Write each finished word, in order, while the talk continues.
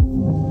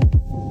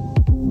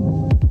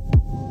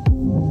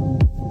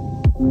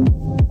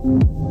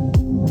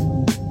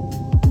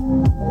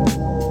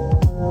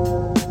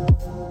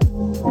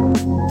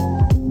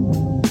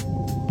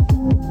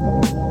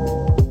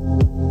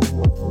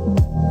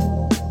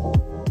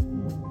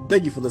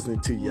Thank you for listening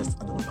to Yes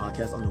Another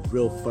Podcast on the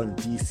Real Fun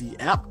DC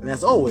app. And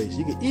as always,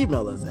 you can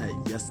email us at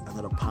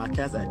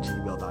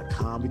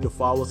yesanotherpodcast@gmail.com. You can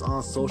follow us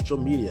on social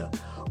media,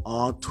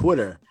 on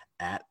Twitter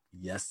at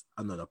Yes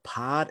Another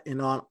Pod,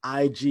 and on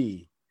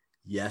IG,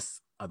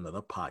 Yes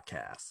Another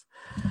Podcast.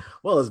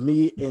 Well, it's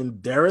me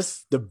and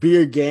Darius, the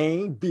Beard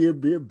Gang.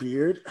 Beard.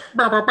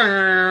 Bow, bow,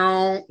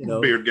 bow.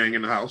 Beard Gang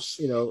in the house.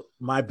 You know,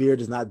 my beard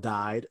has not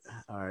died.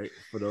 All right,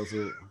 for those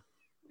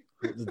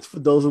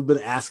who've been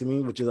asking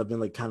me, which is I've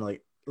been like kind of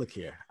like, look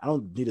here, I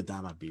don't need to dye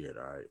my beard.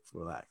 All right,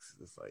 relax.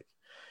 It's like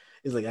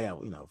I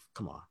got,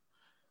 come on.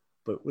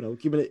 But we're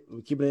keeping it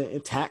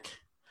intact.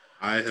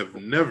 I have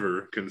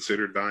never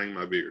considered dyeing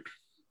my beard.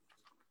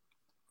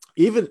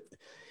 Even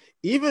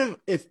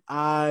if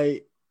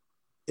my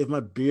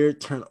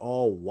beard turned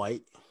all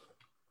white,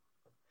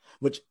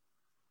 which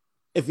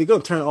if you're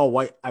gonna turn all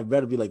white, I'd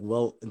rather be like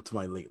well into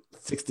my late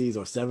 60s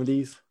or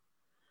 70s.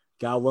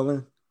 God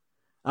willing.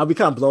 I'll be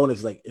kind of blown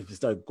if it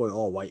started going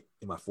all white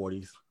in my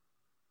 40s.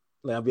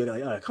 Like I'll be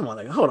like, all right, come on,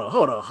 like hold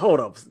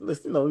up.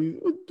 Listen,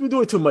 we're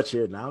doing too much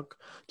here now.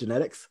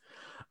 Genetics.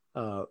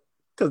 Because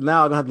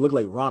now I'm gonna have to look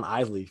like Ron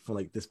Isley from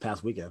like this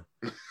past weekend.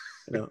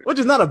 Which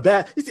is not a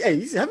bad. Have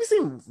you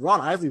seen Ron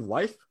Isley's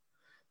wife?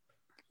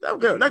 That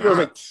girl's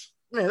like,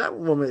 man, that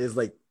woman is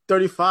like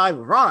 35.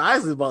 Ron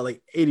Isley's about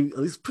like 80, at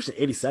least pushing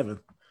 87.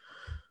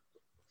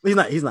 He's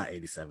not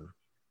 87.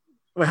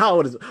 Wait, how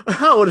old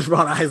is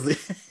Ron Isley?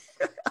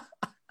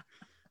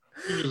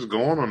 You're just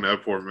going on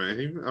that poor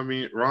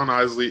man. Ron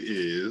Isley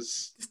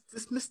is.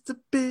 This Mr.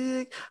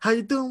 Big. How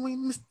you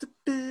doing, Mr.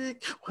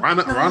 Big?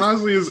 Ron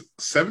Isley is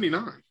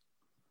 79.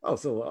 Oh,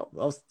 so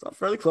I was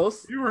fairly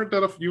close. You weren't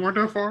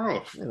that far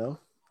off.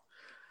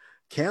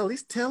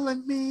 Kelly's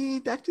telling me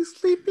that you're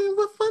sleeping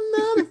with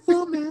another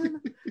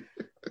woman.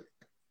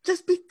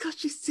 Just because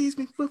she sees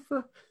me with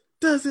her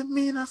doesn't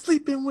mean I'm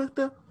sleeping with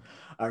her.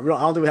 All right, I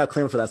don't think we have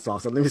claim for that song,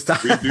 so let me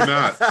stop. We do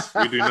not.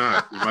 You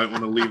might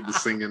want to leave the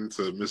singing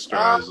to Mr.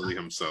 Isley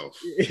himself.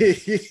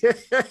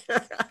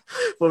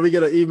 When we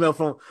get an email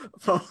from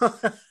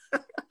the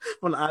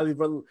Isley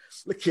brother,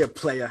 look here,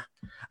 player.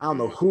 I don't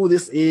know who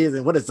this is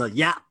and what is a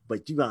yap,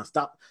 but you gotta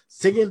stop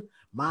singing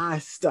my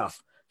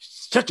stuff.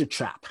 Shut your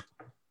trap.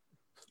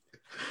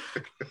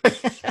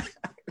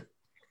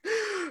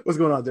 What's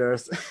going on,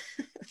 Darius?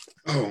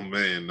 Oh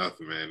man,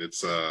 nothing, man.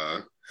 It's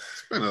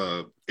been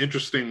a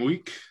interesting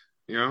week.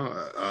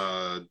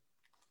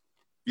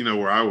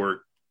 Where I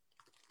work,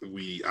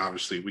 we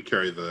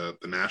carry the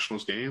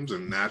Nationals games,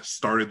 and that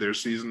started their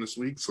season this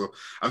week. So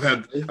I've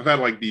had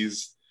like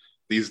these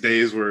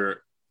days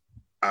where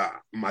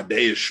my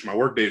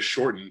work day is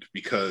shortened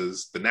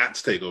because the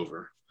Nats take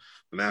over.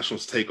 The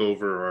Nationals take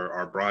over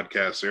our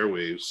broadcast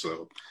airwaves.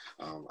 So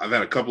I've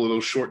had a couple of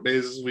those short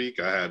days this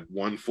week. I had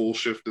one full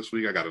shift this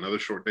week. I got another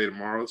short day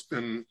tomorrow. It's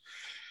been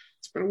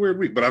a weird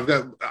week, but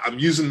I'm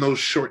using those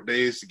short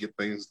days to get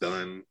things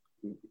done,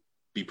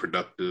 be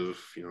productive.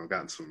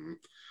 Gotten some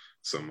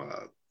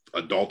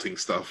adulting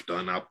stuff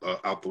done out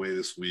the way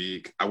this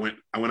week. I went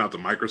out to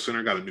Micro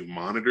Center, got a new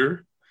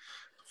monitor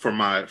for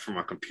my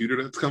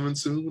computer that's coming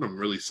soon. I'm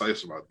really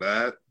excited about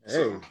that. Hey.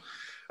 So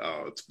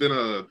it's been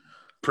a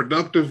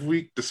productive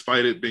week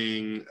despite it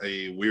being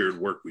a weird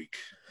work week.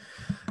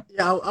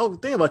 Yeah, I was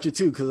thinking about you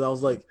too, because I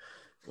was like,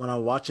 when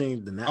I'm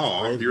watching the Nats.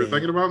 Oh, you were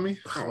thinking about me?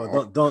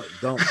 Oh.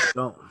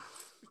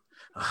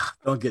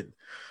 Don't get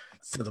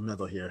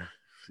sentimental here,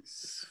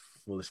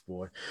 foolish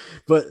boy.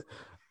 But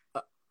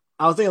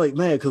I was thinking, like,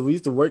 man, because we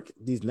used to work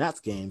these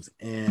Nats games,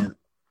 and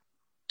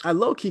I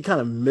low key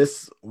kind of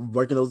miss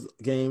working those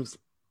games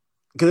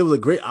because it was a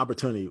great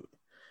opportunity.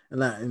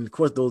 And of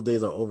course, those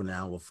days are over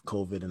now with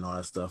COVID and all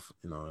that stuff.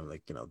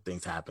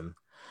 Things happen.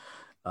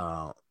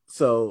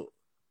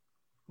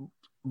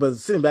 But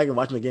sitting back and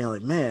watching the game, I'm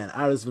like, man,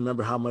 I just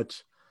remember how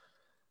much.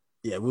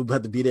 Yeah, we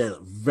had to be there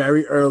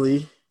very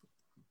early.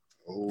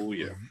 Oh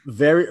yeah,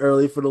 very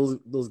early for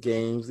those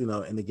games. In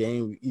the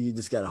game, you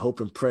just gotta hope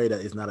and pray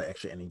that it's not an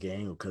extra inning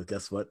game. Because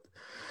guess what?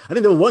 I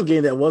think there was one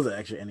game that was an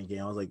extra inning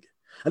game. I was like,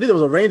 I think there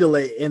was a rain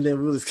delay, and then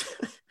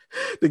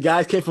the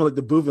guys came from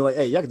the booth and like,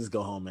 hey, y'all can just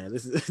go home, man.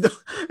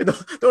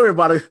 Don't worry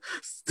about it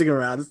sticking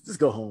around. Just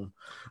go home.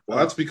 Well,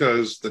 that's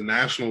because the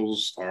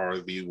Nationals are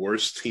the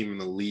worst team in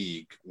the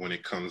league when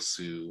it comes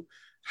to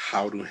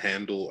how to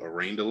handle a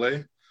rain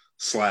delay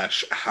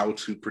 / how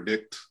to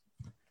predict,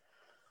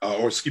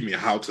 how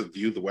to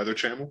view the Weather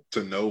Channel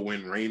to know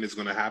when rain is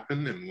going to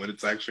happen and when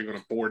it's actually going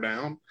to pour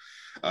down.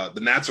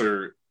 The Nats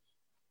are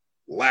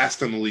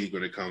last in the league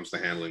when it comes to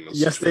handling those.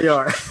 Yes, situations. They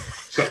are.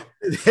 So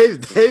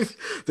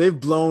they've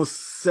blown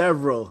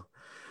several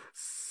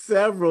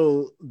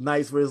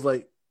nights where it's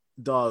like,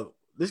 dog,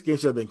 this game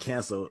should have been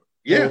canceled.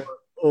 Yeah.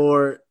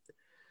 Or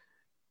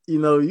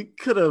you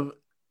could have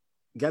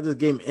got this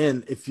game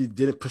in if you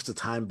didn't push the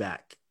time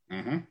back.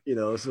 Mm-hmm.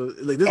 So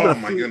like this. Oh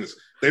my goodness,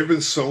 there have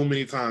been so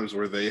many times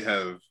where they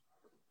have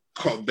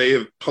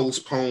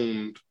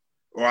postponed,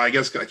 or I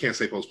guess I can't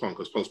say postponed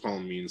because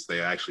postponed means they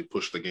actually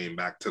push the game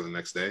back to the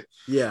next day.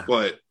 Yeah.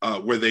 But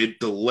where they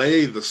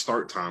delay the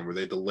start time, where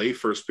they delay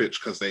first pitch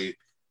because they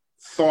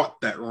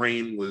thought that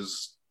rain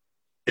was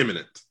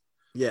imminent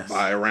Yes.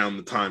 by around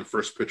the time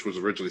first pitch was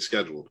originally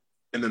scheduled,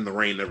 and then the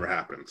rain never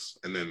happens,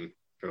 and then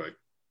they're like,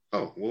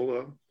 "Oh,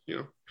 well,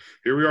 here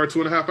we are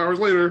 2.5 hours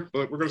later,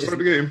 but we're going to start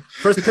the game."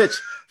 First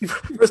pitch,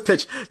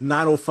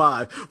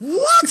 9:05.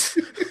 What?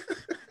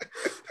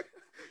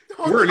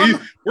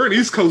 We're an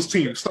East Coast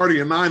team starting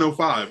at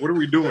 9:05. What are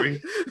we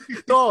doing?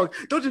 Dog,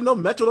 don't you know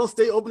Metro don't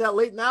stay open that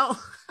late now?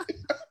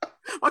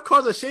 My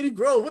car's at Shady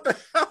Grove. What the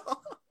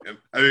hell?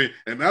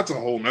 And that's a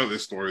whole nother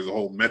story. The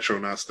whole Metro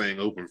not staying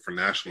open for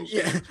Nationals.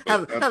 Yeah,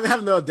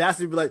 having the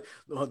audacity to be like,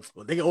 well,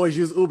 they can always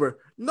use Uber.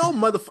 No,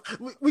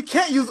 motherfucker, we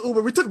can't use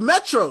Uber. We took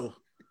Metro.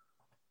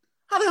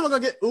 How the hell am I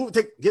gonna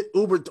get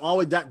Uber all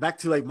the way back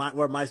to like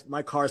where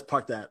my car is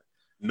parked at?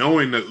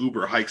 Knowing that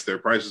Uber hikes their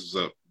prices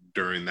up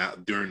during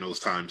those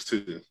times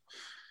too.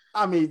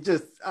 I mean,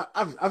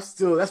 I'm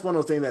still, that's one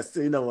of those things that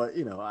still,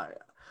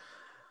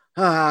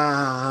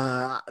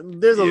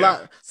 there's a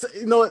lot. So,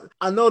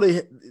 I know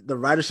the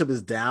ridership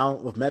is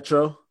down with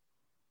Metro.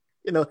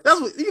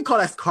 That's what you can call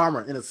that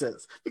karma in a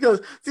sense, because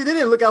see, they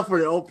didn't look out for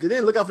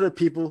the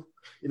people.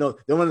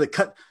 They wanted to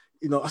cut.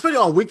 Especially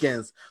on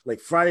weekends,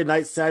 like Friday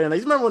night, Saturday night.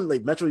 You remember when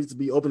like Metro used to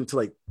be open until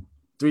like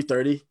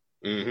 3:30?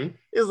 Mm-hmm.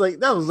 It was like,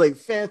 that was like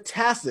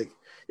fantastic.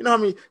 You know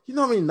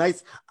how many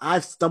nights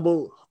I've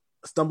stumbled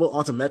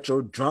onto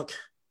Metro drunk,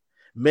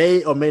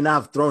 may or may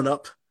not have thrown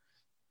up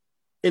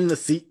in the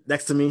seat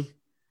next to me.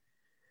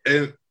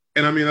 And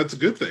I mean, that's a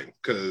good thing,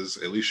 because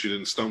at least you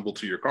didn't stumble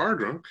to your car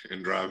drunk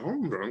and drive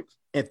home drunk.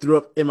 And threw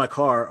up in my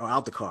car or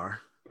out the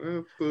car.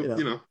 The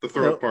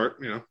throw up part,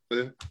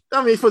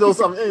 I mean, for those,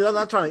 I'm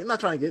not trying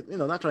to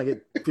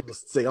get people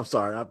sick. I'm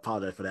sorry. I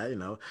apologize for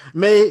that.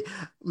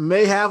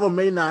 May have or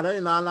may not. We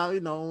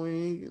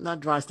not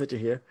dry snitching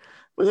here.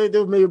 But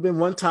there may have been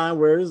one time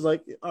where it was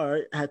like, all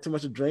right, I had too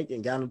much to drink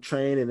and got on the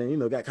train, and then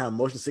got kind of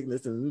motion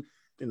sickness, and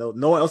no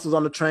one else was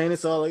on the train, and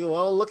so like,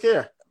 well, look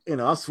here,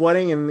 I'm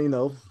sweating, and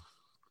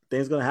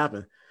things gonna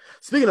happen.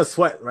 Speaking of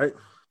sweat, right?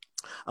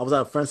 I was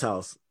at a friend's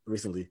house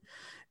recently,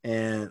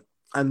 and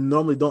I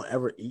normally don't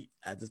ever eat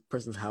at this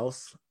person's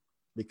house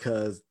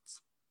because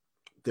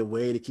the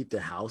way to keep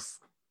their house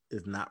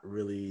is not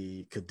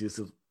really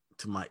conducive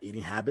to my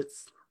eating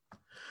habits.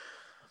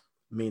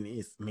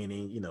 Meaning,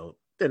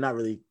 they're not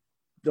really.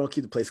 They don't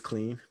keep the place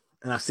clean.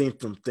 And I've seen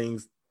some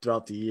things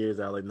throughout the years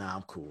that are like, nah,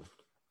 I'm cool.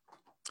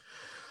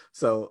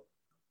 So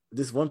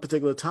this one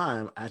particular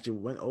time, I actually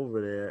went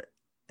over there,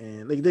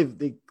 and like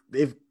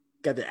they've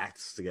got their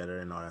acts together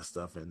and all that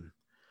stuff, and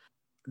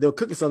they were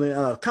cooking something, and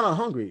I was kind of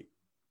hungry.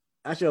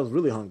 Actually, I was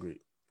really hungry.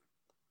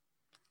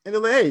 And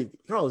they're like, "Hey,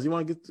 Carlos, you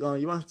want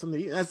something to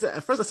eat?" And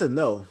at first I said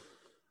no.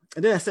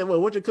 And then I said, "Well,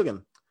 what you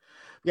cooking?"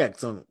 We got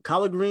some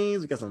collard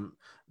greens, we got some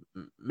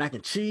mac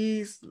and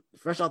cheese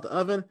fresh out the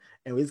oven,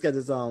 and we just got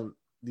this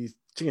these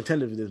chicken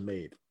tenders we just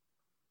made.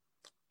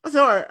 I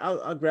said, all right,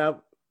 I'll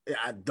grab.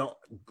 I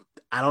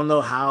don't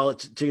know how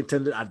chicken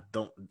tender.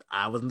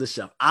 I wasn't the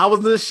chef.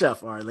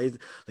 All right, ladies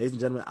and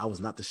gentlemen, I was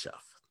not the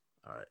chef.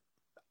 All right,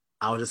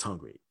 I was just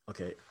hungry.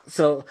 Okay,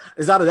 so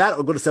it's out of that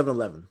or go to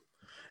 7-Eleven.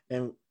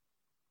 And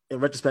in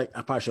retrospect,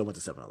 I probably should have went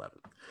to 7-Eleven.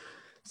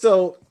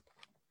 So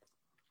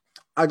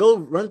I go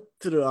run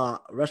to the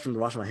restroom to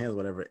wash my hands or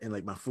whatever, and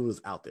like my food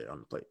is out there on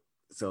the plate.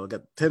 So I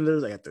got the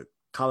tenders, I got the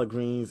collard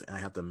greens, and I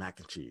have the mac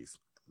and cheese.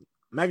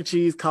 Mac and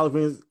cheese, collard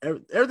greens,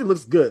 everything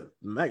looks good.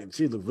 The mac and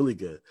cheese look really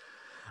good.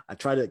 I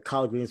tried the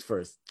collard greens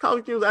first.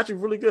 Collard greens was actually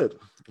really good.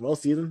 Well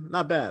seasoned,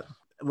 not bad.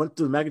 I went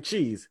to the mac and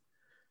cheese.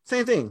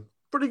 Same thing,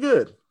 pretty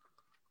good.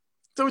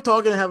 So we're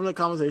talking and having a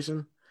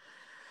conversation.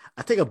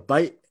 I take a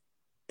bite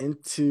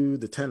into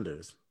the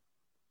tenders.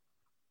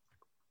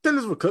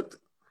 Tenders were cooked,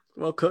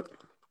 well cooked.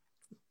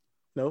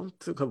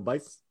 Took a couple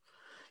bites.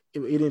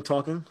 Eating and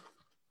talking.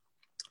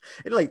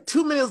 And like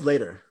 2 minutes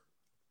later,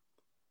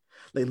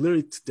 like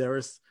literally there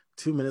was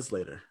 2 minutes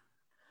later,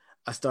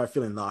 I started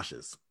feeling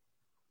nauseous.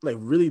 Like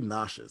really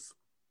nauseous.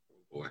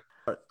 Boy.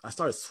 I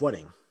started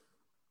sweating.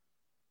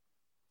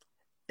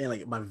 And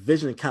like my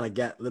vision kind of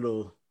got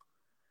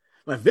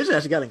my vision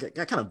actually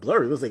got kind of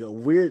blurry. It was like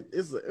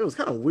it was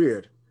kind of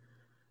weird.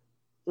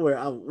 Where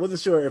I wasn't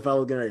sure if I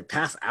was gonna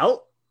pass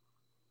out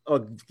or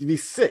be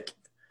sick.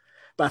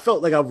 But I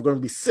felt like I was going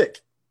to be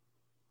sick.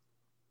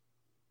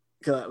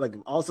 Cause like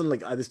all of a sudden,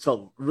 like I just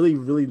felt really,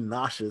 really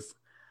nauseous,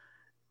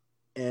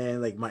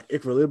 and like my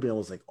equilibrium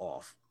was like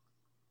off.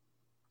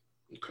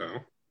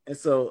 Okay. And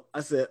so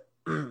I said,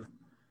 "I'm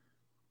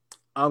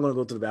gonna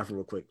go to the bathroom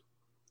real quick."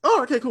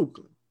 Oh, okay, cool.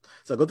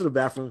 So I go to the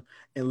bathroom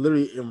and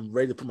literally am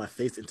ready to put my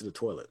face into the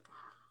toilet.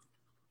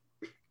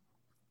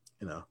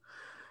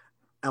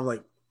 I'm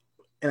like,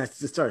 and I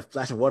just started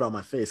flashing water on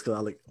my face because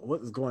I'm like,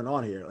 what is going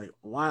on here? Like,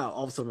 why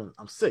all of a sudden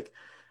I'm sick?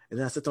 And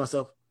then I said to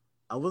myself,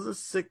 I wasn't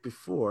sick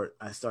before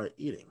I started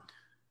eating.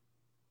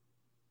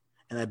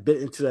 And I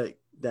bit into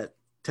that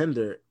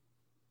tender,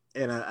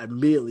 and I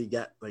immediately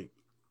got like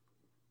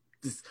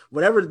this,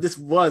 whatever this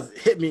was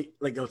hit me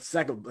like a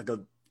sack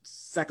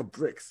of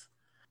bricks.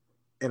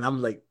 And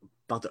I'm like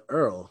about to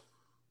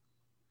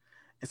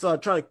And so I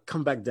try to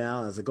come back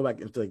down as I go back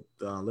into like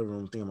the living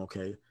room, think I'm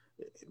okay.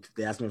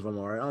 They ask me if I'm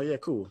all right. Oh yeah,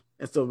 cool.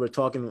 And so we're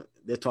talking.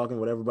 They're talking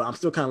whatever, but I'm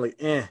still kind of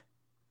like,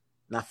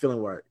 not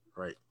feeling right.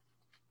 Right.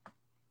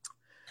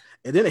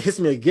 And then it hits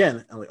me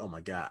again. I'm like, oh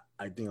my god,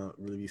 I think I'll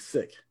really be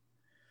sick.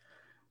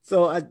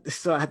 So I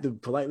had to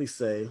politely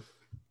say,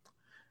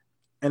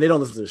 and they don't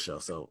listen to the show,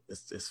 so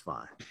it's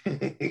fine.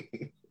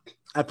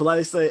 I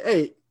politely say,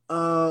 hey,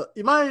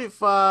 you mind if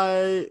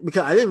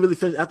because I didn't really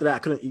finish after that, I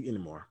couldn't eat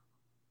anymore.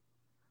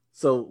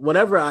 So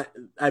whatever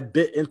I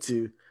bit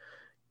into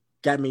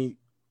got me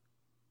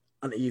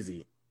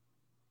uneasy.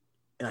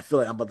 And I feel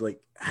like I'm about to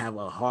like have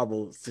a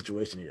horrible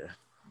situation here.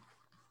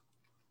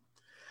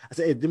 I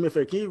said, hey, do me a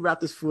favor, can you wrap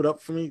this food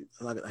up for me?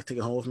 And I take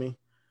it home with me.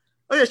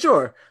 Oh yeah,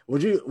 sure.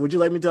 Would you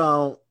like me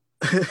to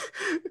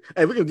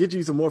hey, we can get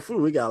you some more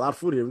food. We got a lot of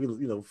food here. We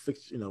can,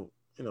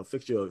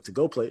 fix your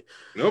to-go plate.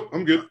 Nope,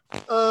 I'm good.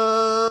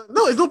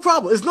 No, it's no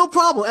problem. It's no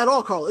problem at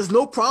all, Carl. It's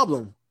no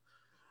problem.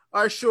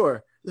 All right,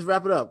 sure. Let's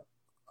wrap it up.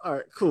 All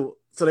right, cool.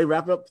 So they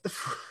wrap it up.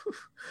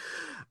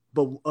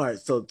 But all right,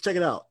 so check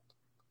it out.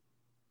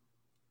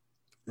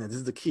 Now this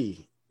is the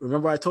key.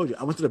 Remember I told you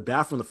I went to the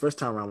bathroom the first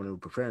time around when they were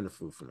preparing the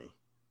food for me.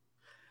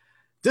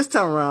 This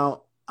time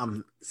around,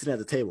 I'm sitting at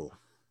the table.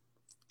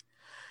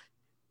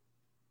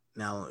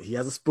 Now, he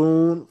has a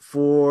spoon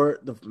for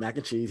the mac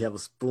and cheese. He has a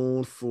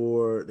spoon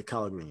for the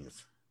collard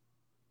greens.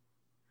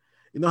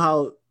 You know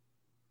how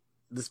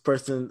this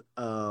person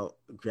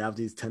grabbed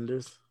these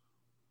tenders?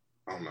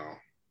 Oh, no.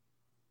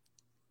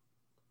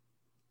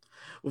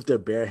 With their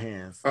bare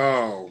hands.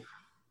 Oh,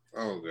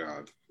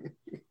 God.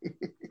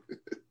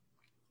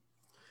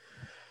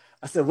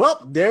 I said,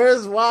 well,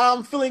 there's why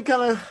I'm feeling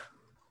kind of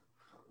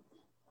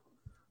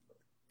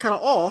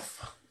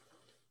off.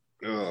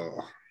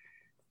 Oh.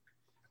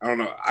 I don't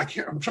know.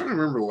 I'm trying to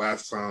remember the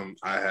last time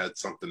I had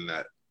something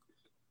that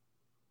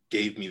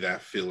gave me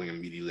that feeling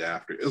immediately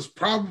after. It was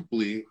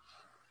probably,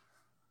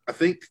 I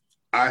think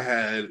I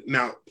had,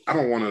 now I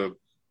don't want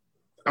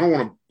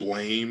to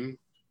blame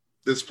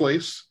this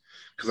place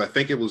because I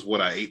think it was what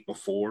I ate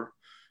before,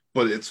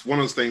 but it's one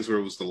of those things where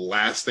it was the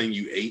last thing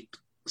you ate.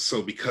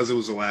 So because it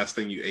was the last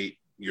thing you ate,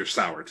 you're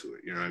sour to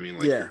it. You know what I mean?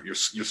 Like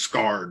you're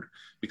scarred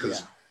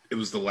because it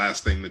was the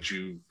last thing that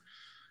you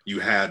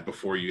had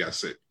before you got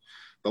sick.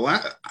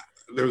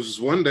 There was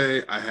one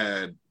day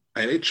I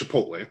ate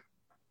Chipotle,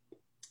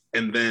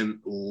 and then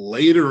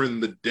later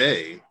in the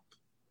day,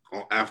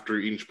 after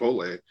eating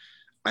Chipotle,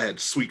 I had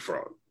Sweet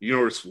Frog. You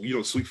know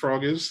what Sweet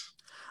Frog is?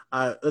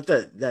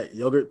 That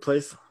yogurt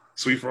place.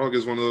 Sweet Frog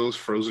is one of those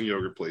frozen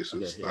yogurt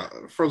places. Okay,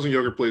 yeah. Frozen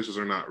yogurt places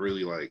are not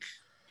really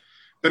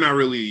they're not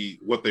really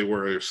what they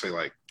were, say,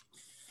 like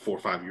 4 or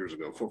 5 years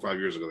ago. 4 or 5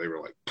 years ago, they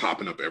were like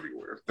popping up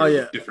everywhere.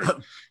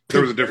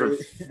 There was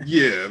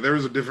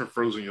a different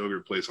frozen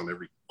yogurt place on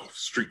every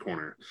street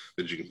corner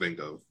that you can think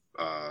of.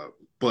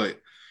 But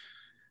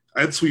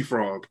I had Sweet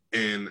Frog,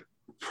 and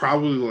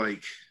probably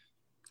like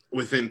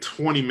within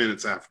 20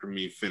 minutes after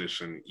me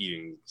finishing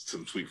eating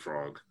some Sweet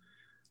Frog,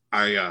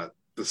 I got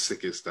the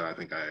sickest that I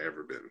think I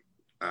ever been.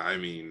 I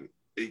mean,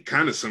 it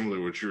kind of similar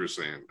to what you were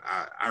saying.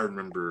 I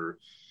remember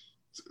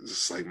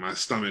just like my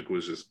stomach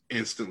was just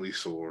instantly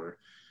sore.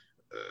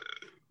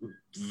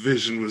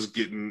 Vision was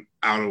getting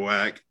out of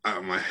whack.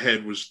 My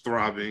head was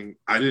throbbing.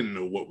 I didn't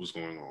know what was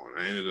going on.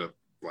 I ended up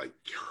like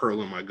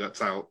hurling my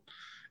guts out.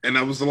 And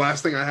that was the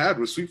last thing I had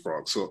was Sweet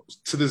Frog. So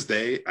to this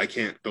day, I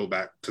can't go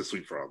back to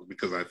Sweet Frog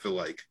because I feel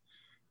like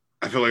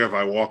if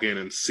I walk in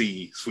and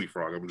see Sweet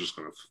Frog, I'm just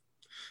going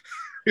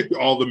to,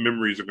 all the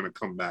memories are going to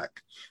come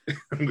back.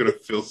 I'm going to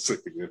feel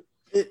sick again.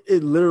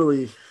 It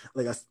literally,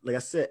 like I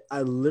said,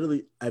 I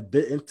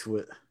bit into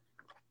it.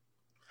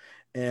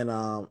 And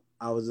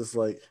I was just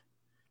like,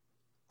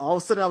 all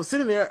of a sudden I was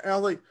sitting there and I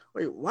was like,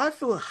 wait, why I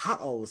feel hot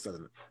all of a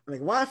sudden?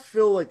 Like, why I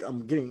feel like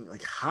I'm getting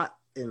like hot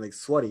and like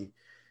sweaty.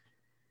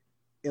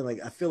 And like,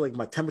 I feel like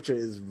my temperature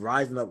is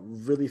rising up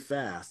really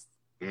fast.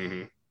 Mm-hmm.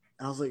 And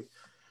I was like,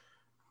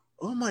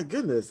 oh my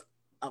goodness.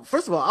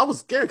 First of all, I was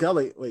scared because I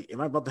was like, wait, am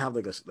I about to have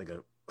am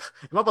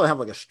I about to have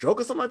like a stroke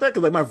or something like that?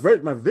 Because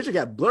like my vision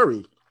got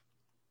blurry.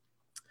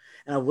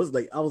 And I was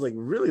like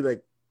really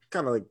like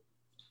kind of like,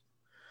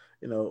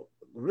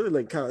 really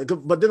like kind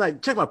of, but then I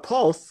checked my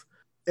pulse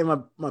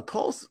and my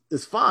pulse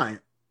is fine.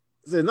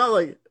 So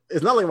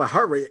it's not like my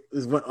heart rate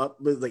went up,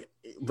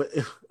 but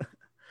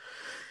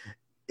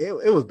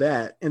it was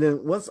bad. And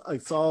then once I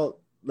saw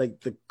like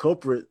the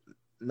culprit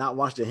not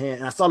wash their hand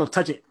and I saw them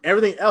touching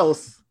everything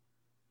else,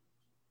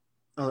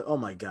 I was like, oh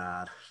my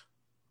God,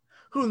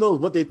 who knows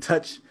what they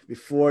touched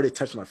before they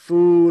touched my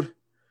food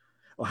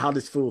or how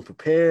this food was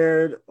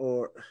prepared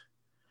or,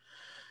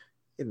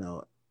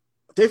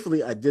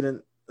 thankfully I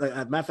didn't. Like,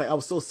 as a matter of fact, I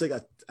was so sick. I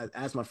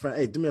asked my friend,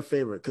 "Hey, do me a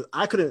favor," because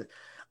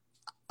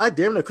I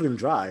damn near couldn't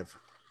drive.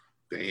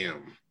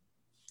 Damn,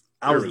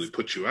 I really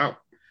put you out.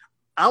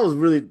 I was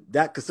really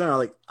that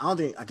concerned. I don't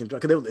think I can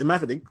drive.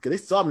 Because they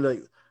saw me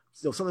like,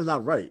 something's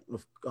not right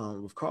with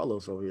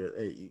Carlos over here.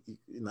 Hey,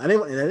 I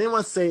didn't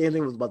want to say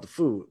anything about the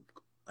food.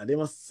 I didn't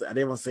want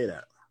to say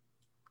that.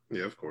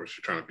 Yeah, of course,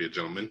 you're trying to be a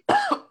gentleman.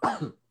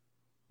 But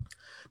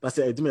I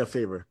said, hey, do me a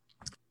favor.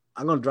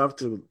 I'm gonna drive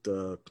to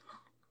the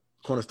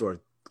corner store,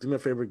 do me a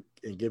favor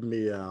and give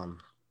me some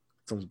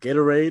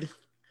Gatorade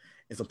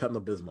and some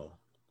Pepto Bismol.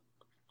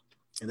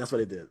 And that's what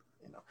they did.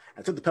 You know,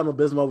 I took the Pepto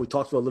Bismol. We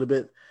talked for a little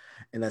bit,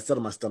 and that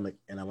settled my stomach,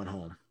 and I went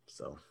home.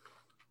 So,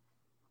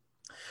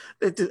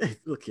 hey,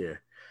 look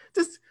here,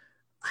 just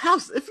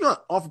if you're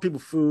gonna offer people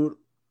food,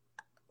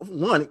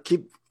 one,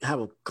 have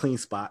a clean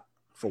spot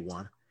for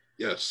one.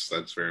 Yes,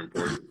 that's very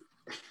important.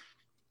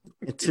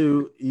 And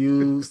two,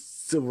 use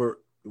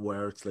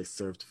silverware to like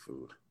serve the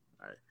food.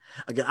 All right.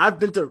 Again, I've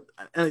been to,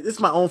 and it's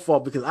my own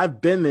fault because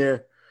I've been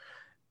there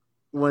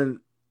when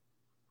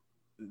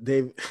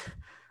they.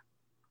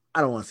 I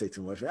don't want to say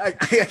too much. I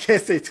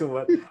can't say too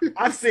much.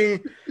 I've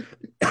seen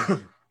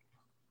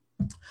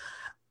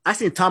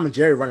Tom and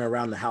Jerry running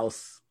around the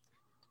house.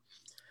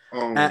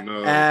 Oh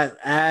no!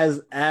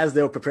 As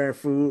they were preparing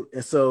food,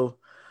 and so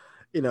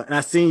and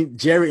I seen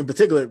Jerry in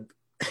particular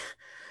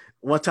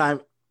one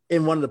time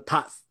in one of the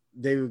pots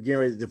they were getting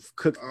ready to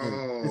cook.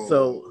 Oh. And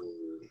so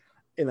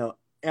and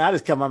I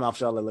just kept my mouth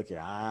shut. Like, look here,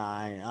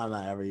 I'm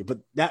not ever eat.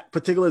 But that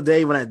particular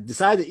day when I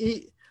decided to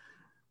eat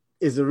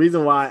is the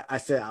reason why I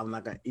said I'm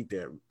not gonna eat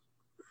there.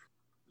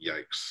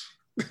 Yikes!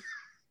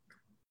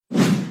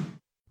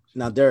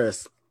 Now,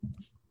 Darius,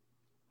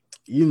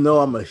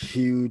 I'm a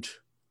huge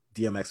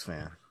DMX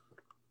fan.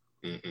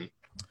 Mm-hmm.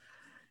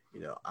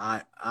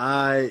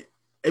 I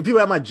and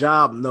people at my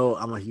job know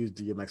I'm a huge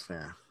DMX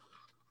fan.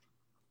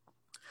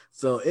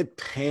 So it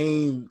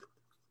pained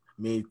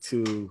me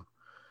to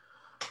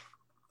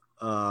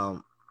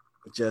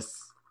just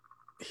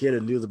hear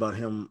the news about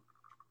him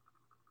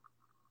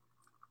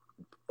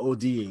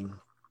ODing,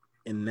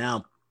 and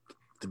now,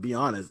 to be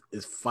honest,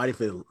 is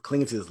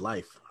clinging to his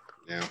life.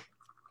 Yeah.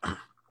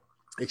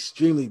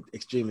 Extremely,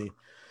 extremely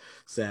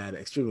sad,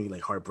 extremely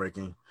like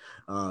heartbreaking.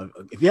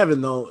 If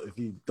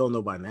you don't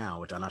know by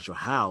now, which I'm not sure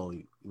how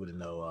you wouldn't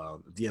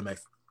know, DMX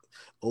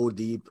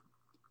OD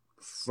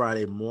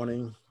Friday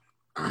morning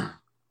at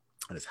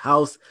his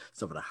house,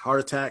 suffered a heart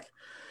attack,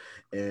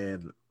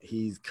 and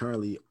he's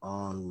currently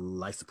on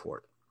life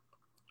support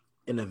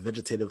in a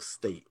vegetative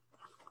state,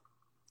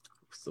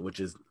 so which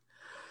is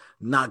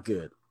not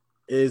good.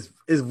 It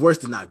is worse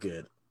than not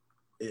good.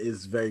 It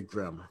is very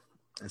grim,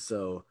 and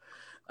so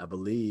I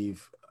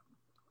believe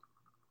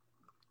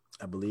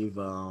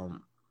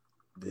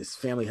this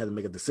family had to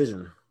make a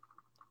decision,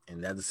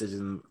 and that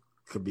decision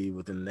could be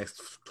within the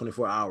next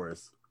 24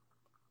 hours.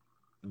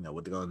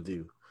 What they're gonna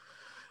do,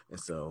 and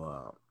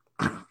so,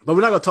 but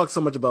we're not gonna talk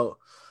so much about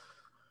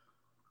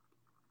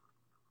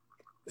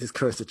his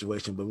current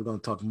situation, but we're gonna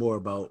talk more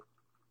about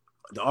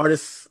the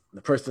artist,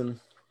 the person,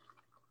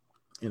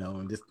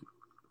 and just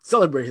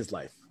celebrate his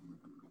life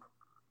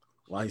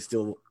while he's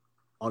still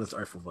on this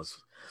earth with us.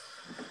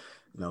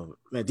 Man,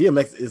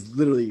 DMX is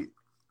literally.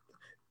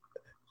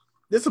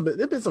 There's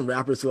been some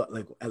rappers who,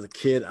 like, as a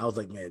kid, I was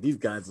like, man, these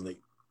guys are like,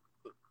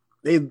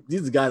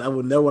 these guys I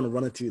would never want to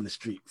run into in the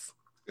streets.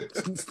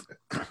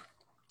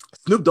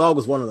 Snoop Dogg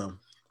was one of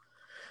them.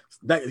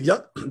 That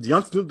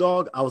young Snoop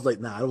Dogg, I was like,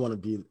 nah, I don't want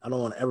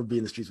to ever be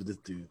in the streets with this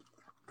dude.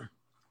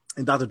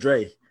 And Dr.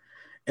 Dre,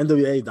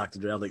 NWA Dr.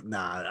 Dre, I was like,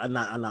 nah, I'm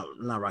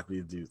not rocking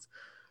these dudes.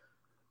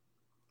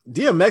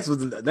 DMX was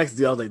the next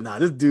dude. I was like, nah,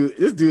 this dude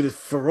is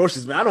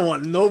ferocious, man. I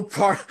want no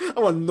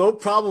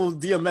problem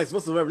with DMX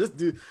whatsoever. This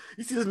dude,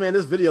 you see this man,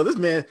 this video, this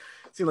man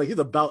seems like he's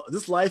about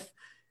this life,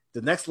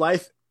 the next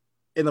life,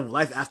 and the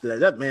life after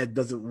that. That man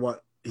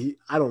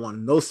I don't want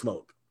no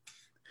smoke.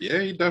 Yeah,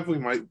 he definitely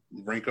might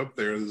rank up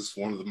there as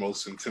one of the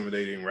most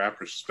intimidating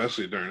rappers,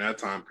 especially during that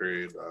time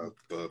period,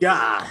 the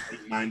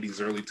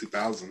 90s, early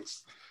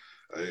 2000s.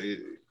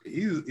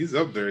 He's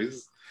up there.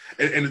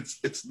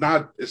 It's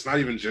not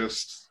even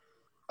just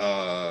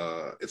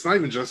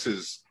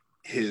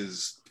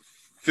his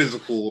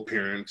physical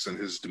appearance and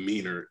his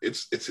demeanor.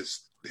 It's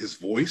his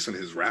voice and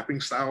his rapping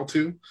style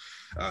too.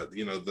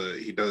 He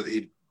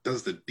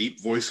does the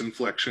deep voice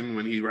inflection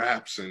when he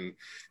raps, and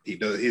he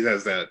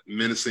has that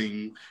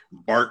menacing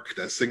bark,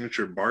 that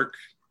signature bark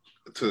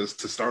to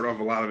start off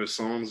a lot of his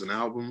songs and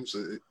albums.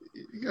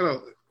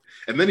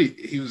 And then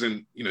he was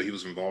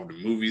involved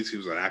in movies. He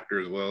was an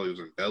actor as well. He was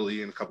in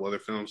Belly and a couple other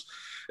films.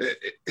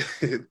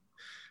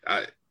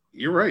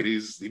 You're right. He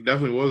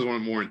definitely was one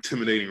of the more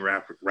intimidating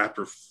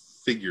rapper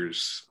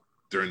figures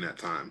during that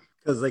time.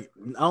 Because I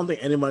don't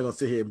think anybody gonna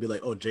sit here and be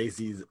like, "Oh,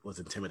 Jay-Z was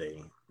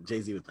intimidating."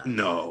 Jay-Z was not.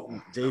 No,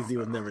 Jay-Z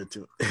was never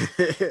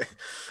intimidating.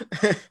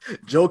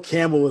 Joe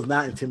Campbell was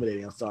not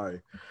intimidating. I'm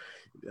sorry.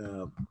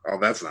 Oh,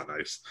 that's not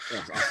nice.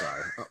 I'm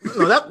sorry.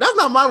 No, that's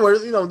not my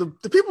words.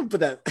 The people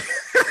put that.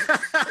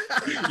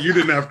 You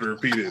didn't have to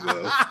repeat it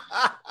though.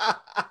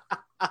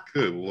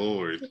 Good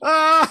Lord.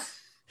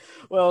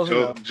 Well,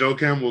 Joe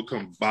Campbell will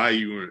come buy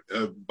you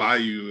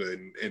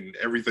and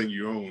everything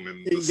you own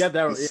and the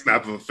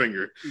snap of a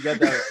finger. You got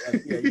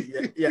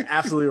that? Yeah,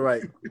 absolutely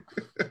right.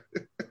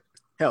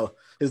 Hell,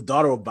 his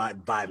daughter will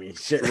buy me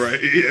shit.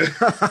 Right?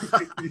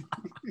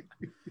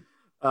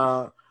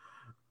 Yeah.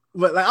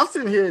 But like I'm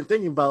sitting here and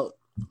thinking about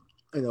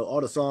all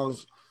the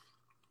songs.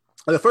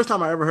 Like, the first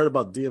time I ever heard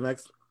about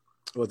DMX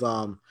was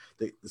the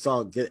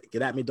song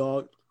 "Get At Me,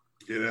 Dog."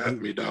 Get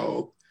at me,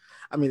 dog.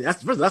 I mean,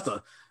 that's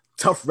a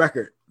tough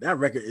record. That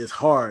record is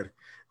hard.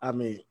 I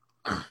mean,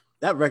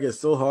 that record is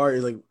so hard.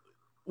 It's like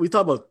we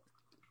talk about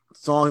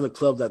songs in the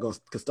club that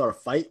can start a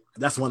fight.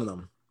 That's one of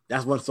them.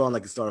 That's one song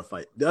that can start a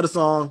fight. The other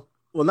song,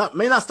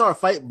 may not start a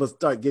fight, but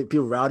start getting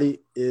people rowdy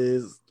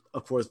is,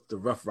 of course, the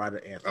Rough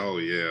Rider anthem. Oh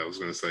yeah, I was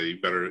gonna say you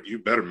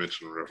better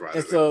mention the Rough Rider.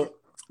 And so,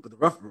 but the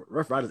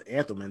Rough Riders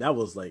anthem, man, that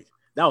was it.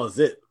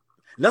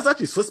 And that's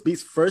actually Swiss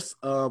Beats' first.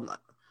 I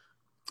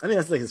think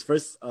that's like his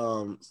first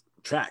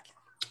track.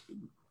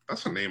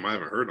 That's a name I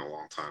haven't heard in a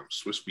long time.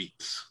 Swiss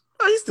Beats.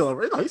 Oh, he's still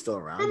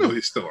around. I know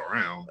he's still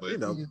around, but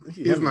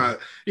he's not.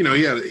 He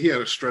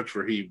had a stretch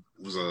where he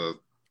was a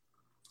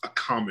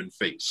common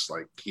face.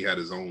 Like he had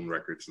his own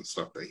records and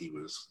stuff that he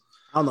was.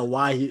 I don't know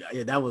why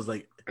that was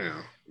like.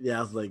 Yeah. Yeah,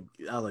 I was like,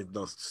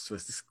 no,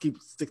 Swiss,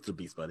 stick to the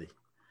beats, buddy.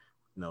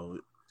 No,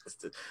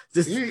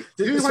 you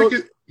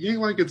ain't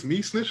like it's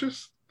me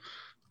snitches.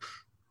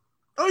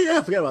 Oh yeah,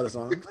 I forgot about the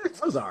song.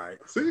 It was all right.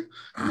 See,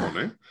 come on,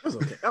 man. It was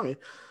okay. I mean,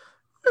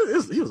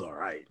 he was all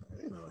right.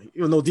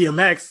 Even though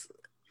DMX,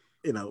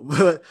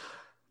 but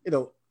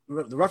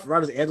the Rough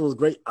Riders anthem was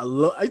great. I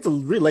used to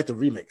really like the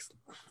remix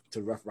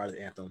to Rough Riders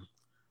anthem.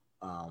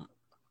 And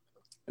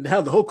they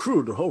had the whole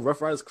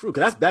Rough Riders crew.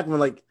 Cause that's back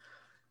when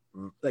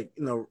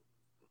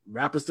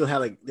rappers still had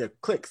like their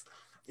cliques.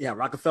 Yeah,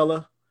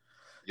 Rockefeller.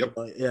 Yep.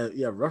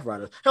 Rough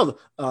Riders. Hell,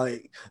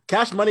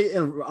 Cash Money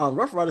and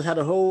Rough Riders had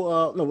a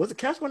whole. No, was it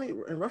Cash Money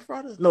and Rough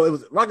Riders? No, it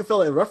was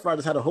Rockefeller and Rough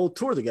Riders had a whole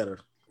tour together.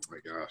 Oh my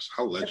gosh,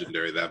 how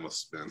legendary that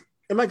must have been.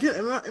 Am I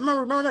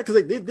remembering that?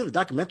 Because they did a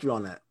documentary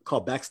on that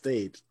called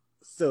Backstage.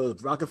 So it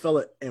was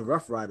Rockefeller and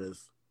Rough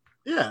Riders.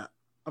 Yeah,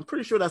 I'm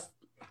pretty sure that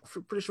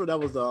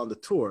was on the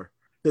tour.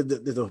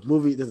 There's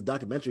a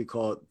documentary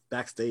called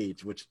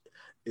Backstage, which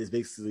is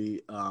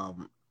basically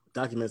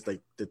documents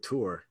like the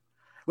tour,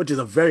 which is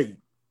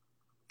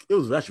it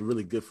was actually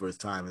really good for its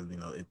time, and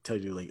it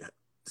tells you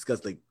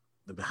discuss the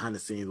behind the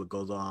scenes, what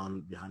goes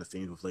on behind the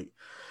scenes with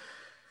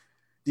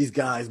these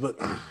guys. But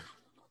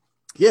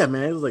yeah,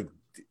 man, it was like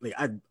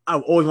I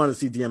always wanted to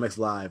see DMX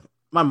live.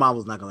 My mom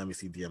was not gonna let me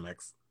see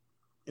DMX,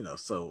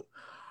 so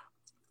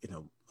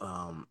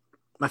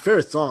my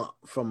favorite song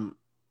from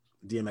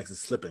DMX is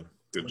Slipping.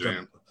 Good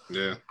jam.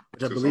 Yeah.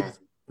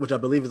 Which I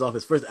believe is off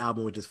his first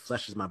album, which is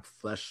Flesh is My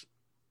Flesh,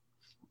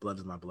 Blood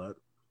is My Blood,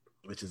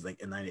 which is like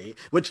in 98.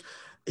 Which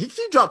he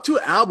dropped 2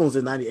 albums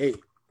in 98.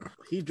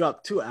 He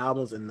dropped 2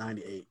 albums in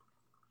 98.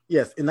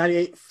 Yes, in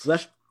 98,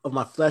 Flesh of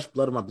My Flesh,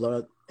 Blood of My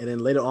Blood. And then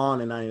later on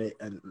in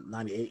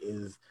 98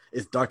 is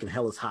Dark and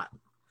Hell is Hot.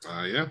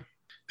 Yeah.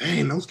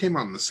 Dang, those came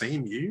out in the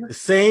same year? The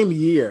same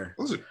year.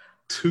 Those are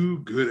 2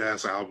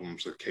 good-ass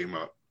albums that came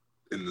out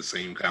in the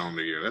same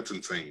calendar year. That's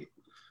insane.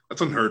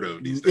 That's unheard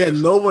of these days. Yeah,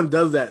 no one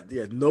does that.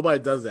 Yeah, nobody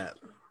does that.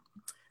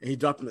 And he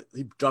dropped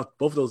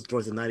both of those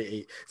joints in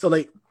 98. So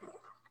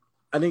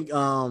I think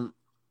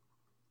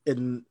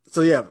in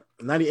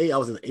 98 I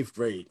was in the 8th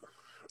grade.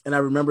 And I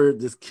remember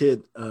this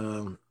kid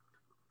named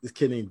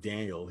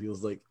Daniel. He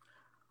was like,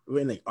 we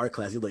were in like art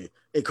class. He was like,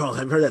 "Hey Carl,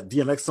 have you heard that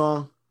DMX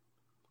song?"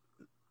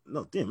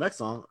 No, DMX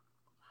song.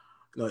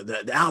 No,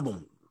 the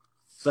album.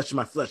 Flesh is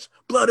My Flesh,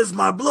 Blood is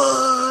My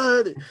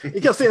Blood.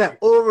 He kept saying that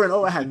over and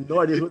over. I had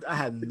no idea who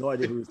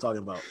he was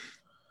talking about.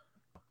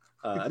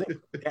 I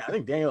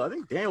think Daniel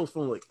was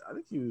from I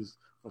think he was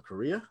from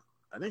Korea.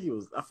 I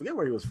forget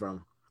where he was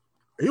from.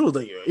 He was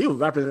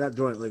rapping in that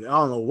joint I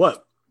don't know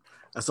what.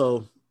 And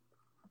so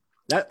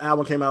that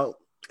album came out,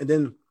 and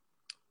then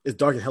it's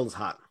Dark and Hell is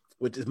Hot,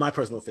 which is my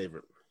personal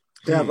favorite.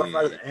 They have Rough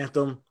Riders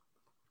anthem.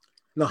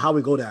 How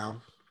We Go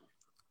Down.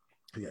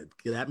 We got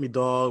Get At Me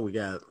Dog. We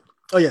got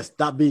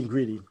Stop Being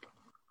Greedy.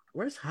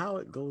 Where's How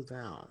It Goes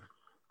Down?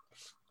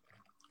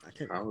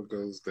 How It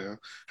Goes Down.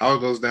 How It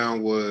Goes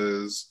Down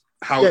was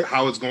how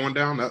it's going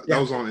down. That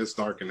was on It's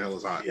Dark and Hell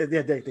is Hot. Yeah.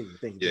 Thank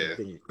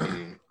you.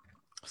 Mm-hmm.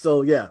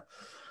 So yeah,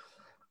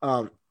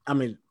 I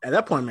mean, at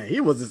that point, man, he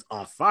was just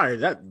on fire.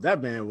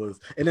 That man was,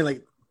 and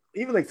then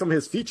even some of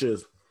his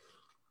features.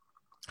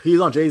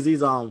 He's on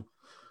Jay-Z's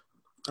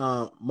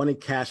Money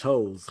Cash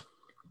Hoes.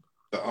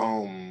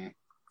 The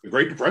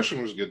Great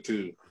Depression was good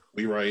too.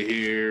 We Right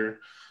Here.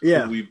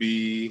 Yeah. Who We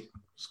Be.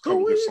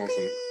 Who We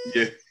Be?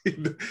 Yeah.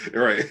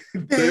 Right.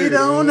 They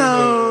don't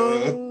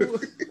know.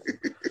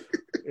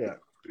 Yeah.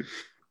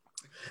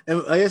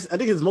 And I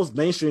think his most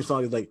mainstream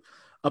song is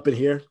Up in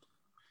Here.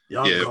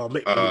 Y'all gonna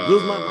make me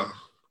lose my mind.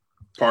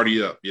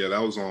 Party Up. Yeah,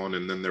 that was on,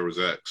 and then there was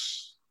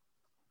X.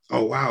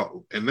 Oh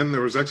wow. And then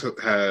there was X that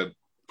had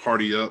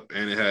Party Up,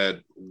 and it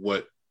had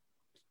what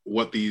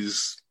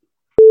these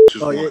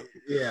want.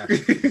 Yeah.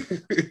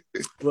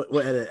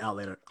 We'll edit it out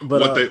later.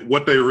 But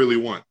what they really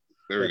want.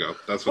 There we go.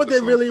 That's what they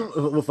really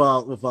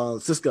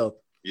with Cisco.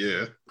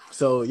 Yeah.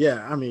 So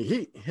yeah, I mean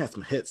he had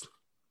some hits.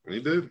 He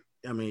did.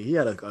 I mean he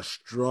had a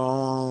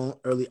strong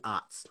early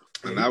aughts.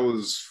 And that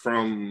was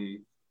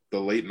from the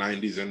late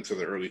 90s into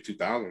the early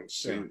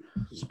 2000s. Yeah. It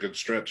was a good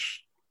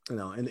stretch.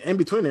 And in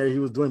between there, he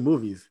was doing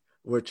movies.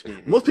 which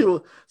Mhm. most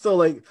people. So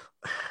like,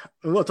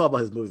 we won't talk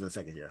about his movies in a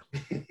second here.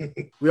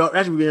 We're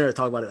going to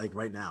talk about it like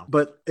right now.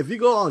 But if you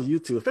go on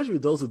YouTube, especially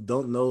with those who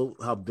don't know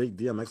how big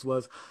DMX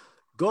was,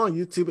 go on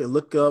YouTube and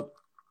look up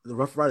the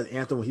Rough Riders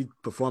anthem when he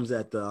performs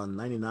at the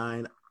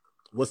 99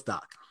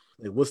 Woodstock,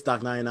 like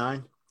Woodstock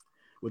 99,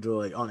 which were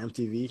like on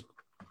MTV.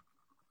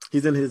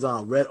 He's in his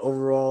red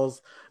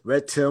overalls,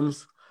 red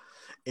Tims,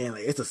 and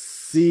like, it's a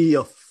sea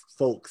of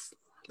folks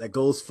that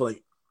goes for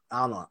like,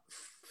 I don't know,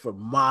 for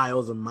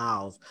miles and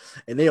miles,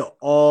 and they are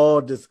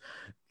all just,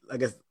 I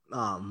guess,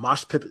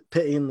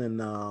 pitting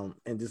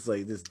and just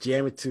like this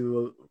jamming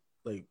to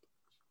like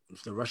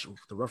the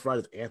Rough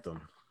Riders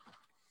anthem.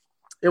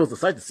 It was a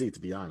sight to see, to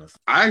be honest.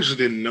 I actually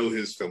didn't know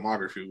his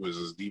filmography was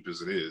as deep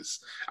as it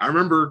is. I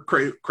remember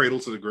Cradle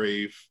to the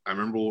Grave. I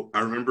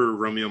remember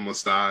Romeo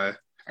Must Die.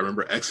 I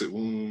remember Exit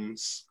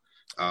Wounds.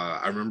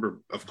 I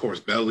remember, of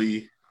course,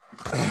 Belly.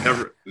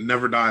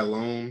 Never Die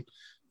Alone.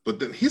 But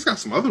then he's got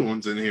some other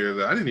ones in here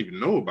that I didn't even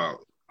know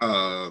about.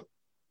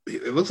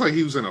 It looks like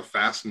he was in a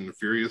Fast and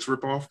Furious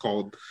ripoff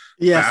called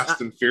Fast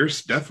and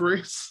Fierce Death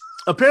Race.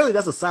 Apparently,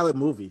 that's a silent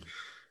movie.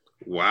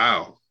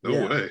 Wow.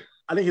 No way.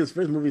 I think his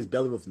first movie is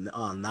Belly with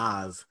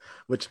Nas,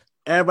 which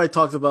everybody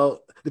talks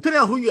about.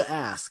 Depending on who you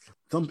ask,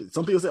 some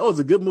people say, "Oh, it's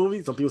a good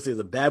movie." Some people say it's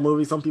a bad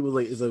movie. Some people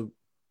say it's a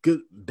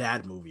good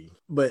bad movie.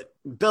 But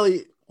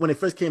Belly, when it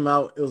first came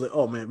out, it was like,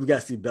 "Oh man, we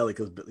gotta see Belly,"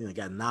 because you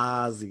got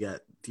Nas, you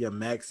got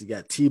DMX, you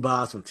got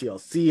T-Boz from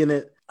TLC in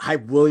it.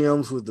 Hype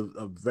Williams, who's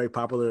a very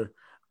popular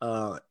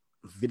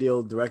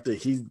video director,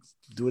 he's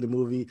doing the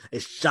movie.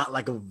 It's shot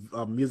like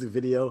a music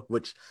video,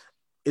 which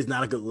is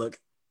not a good look.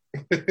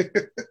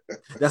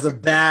 That's a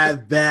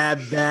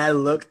bad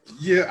look.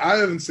 Yeah, I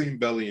haven't seen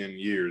Belly in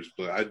years,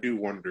 but I do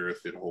wonder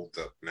if it holds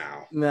up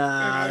now.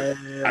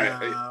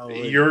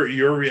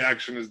 Your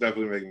reaction is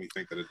definitely making me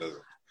think that it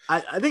doesn't.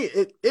 I think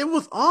it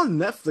was on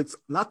Netflix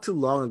not too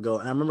long ago,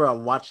 and I remember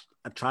I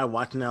tried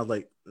watching it. I was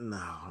like,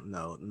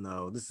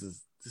 no, this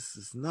is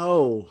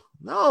no.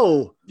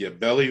 Yeah,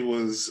 Belly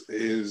was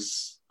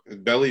his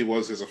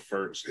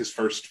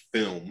first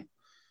film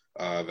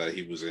that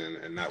he was in,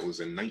 and that was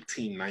in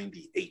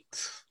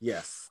 1998.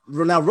 Yes.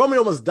 Now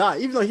Romeo Must Die,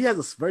 even though he has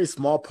a very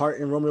small part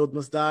in Romeo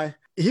Must Die,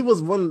 he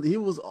was one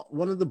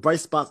of the bright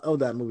spots of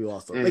that movie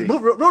also. Mm-hmm.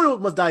 Like Romeo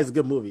Must Die is a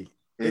good movie.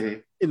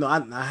 Mm-hmm.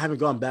 I haven't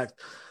gone back.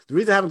 The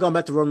reason I haven't gone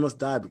back to Romeo Must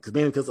Die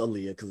because of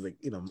Aaliyah, because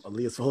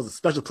Aaliyah holds a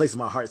special place in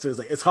my heart. So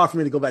it's hard for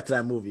me to go back to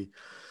that movie.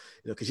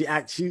 Because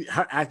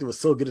her acting was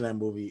so good in that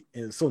movie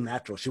and it's so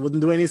natural. She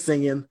wasn't doing any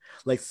singing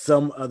like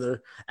some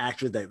other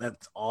actors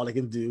that's all they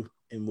can do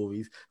in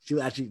movies. She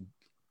was actually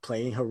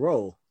playing her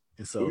role.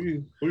 And so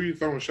who are you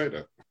throwing shade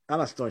at? I'm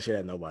not throwing shade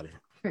at nobody.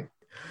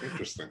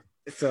 Interesting.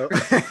 So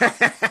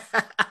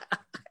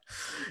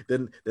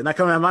then they're not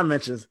coming at my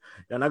mentions.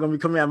 You're not gonna be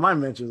coming at my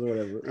mentions or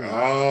whatever.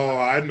 Oh,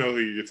 I know who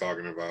you're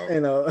talking about. I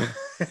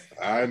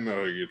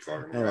know who you're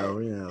talking about.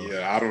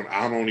 Yeah,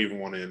 I don't even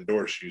want to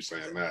endorse you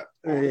saying that.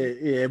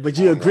 Yeah, but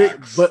you agree.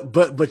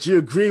 But you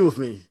agree with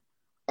me.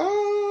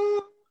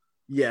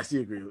 Yes,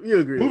 you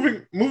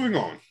agree. Moving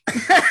on.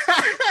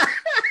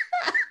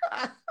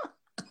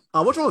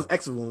 Which one was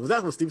Exit Wounds? Was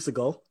that with Steve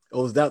Seagal?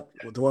 Or was that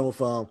the one with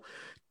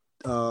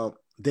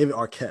David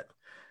Arquette?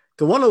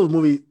 Because one of those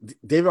movies,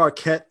 David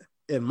Arquette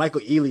and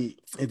Michael Ealy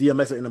and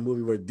DMX are in a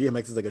movie where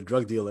DMX is like a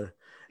drug dealer.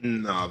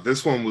 No,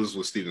 this one was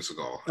with Steven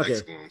Seagal. Okay.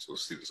 Exit Wounds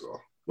was Steven Seagal.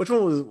 Which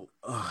one was?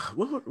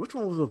 Which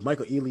one was with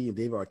Michael Ealy and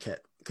David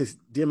Arquette? Because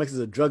DMX is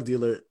a drug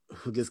dealer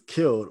who gets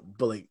killed,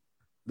 but like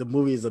the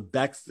movie is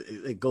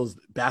it goes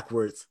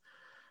backwards,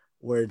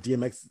 where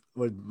David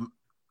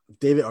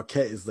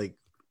Arquette is like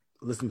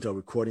listening to a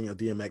recording of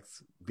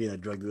DMX being a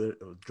drug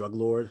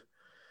lord,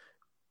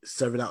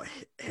 serving out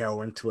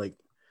heroin to like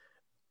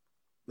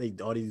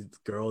all these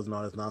girls and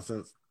all this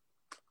nonsense.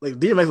 Like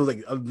DMX was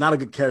like not a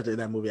good character in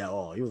that movie at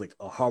all. He was like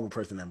a horrible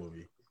person in that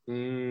movie.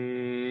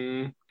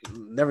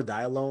 Never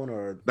Die Alone,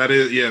 or that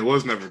is, yeah, it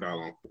was Never Die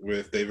Alone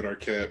with David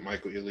Arquette,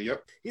 Michael Ealy.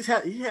 Yep, he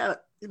had a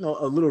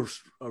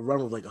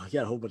run with he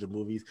had a whole bunch of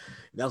movies.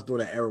 And that was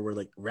during that era where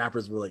like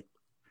rappers were like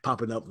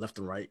popping up left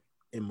and right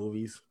in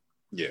movies.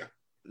 Yeah,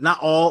 not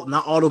all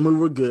those movies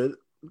were good,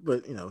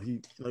 but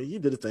he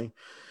did a thing.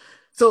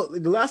 So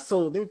let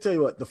me tell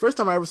you what. The first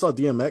time I ever saw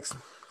DMX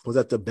was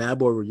at the Bad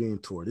Boy reunion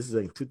tour. This is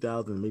like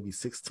 2000, maybe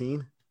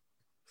 16,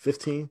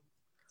 15.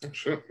 Oh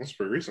shit, that's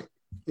pretty recent.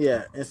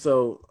 Yeah, and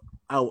so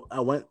I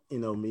went,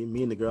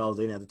 me and the girl I was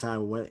dating at the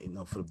time, we went,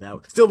 for the Bad Boy.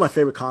 Still my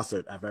favorite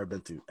concert I've ever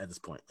been to at this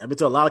point. I've been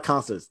to a lot of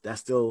concerts.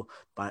 That's still,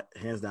 by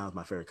hands down,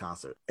 my favorite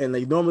concert. And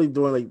like normally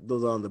during like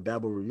those on the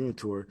Bad Boy reunion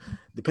tour,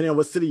 depending on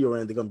what city you're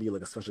in, they're gonna be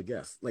like a special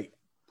guest. Like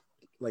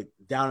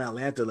down in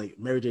Atlanta, like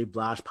Mary J.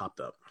 Blige popped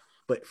up.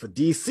 But for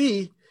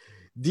DC,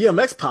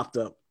 DMX popped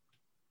up.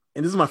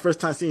 And this is my first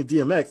time seeing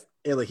DMX.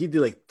 And like he did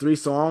like 3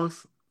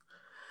 songs.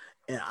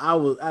 And I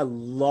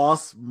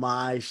lost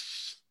my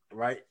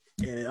right.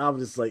 And I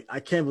was just like, I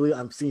can't believe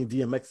I'm seeing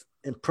DMX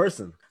in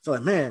person. So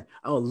like, man,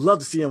 I would love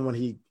to see him when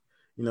he,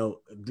 do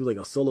like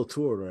a solo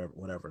tour or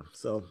whatever.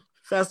 So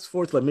fast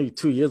forward to like maybe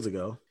 2 years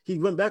ago, he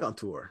went back on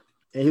tour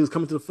and he was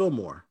coming to the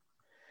Fillmore.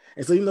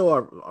 And so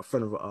our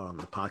friend of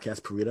the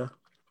podcast, Parita.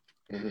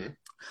 Mm-hmm.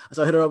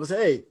 So I hit her up and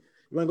said, "Hey,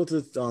 you want to go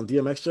to this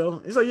DMX show?"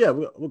 He's like, "Yeah,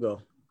 we'll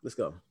go. Let's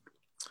go." I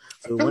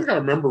So we feel went. like I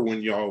remember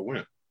when y'all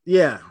went.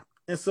 Yeah,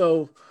 and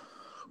so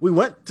we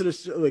went to the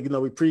show. Like,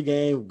 we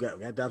pregame,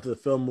 got down to the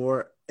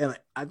Fillmore, and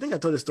I think I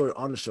told this story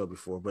on the show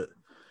before, but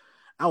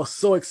I was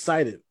so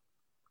excited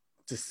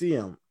to see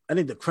him. I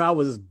think the crowd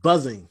was just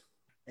buzzing,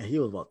 and he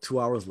was about 2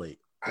 hours late.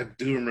 I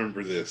do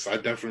remember this. I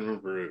definitely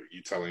remember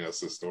you telling us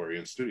this story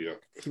in studio.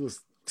 He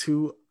was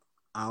 2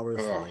 hours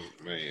Oh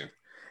late, man.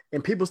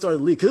 and people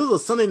started leaving because it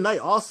was a Sunday night.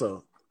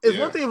 Also,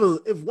 Yeah.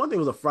 if one thing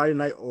was a Friday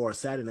night or a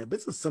Saturday night, but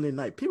it's a Sunday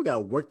night. People got to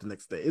work the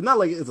next day. It's not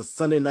like it's a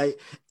Sunday night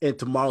and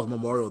tomorrow's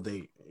Memorial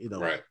Day.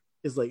 Right.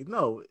 It's like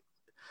no,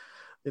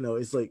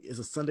 it's like it's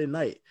a Sunday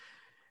night,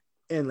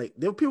 and like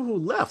there were people who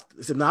left.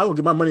 They said, "No, I will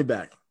get my money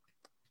back."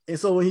 And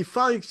so when he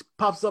finally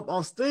pops up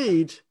on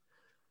stage,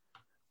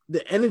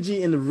 the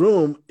energy in the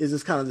room is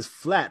just kind of just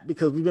flat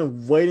because we've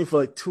been waiting for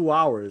like 2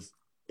 hours.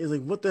 It's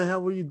like, what the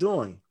hell were you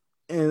doing?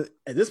 And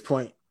at this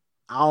point,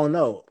 I don't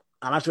know.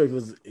 I'm not sure if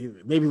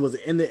maybe he was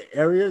in the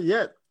area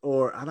yet,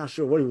 or I'm not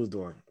sure what he was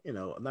doing.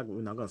 We're not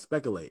going to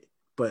speculate,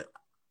 but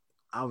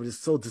I was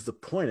just so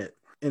disappointed.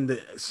 And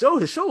his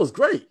show was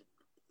great.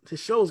 His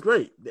show was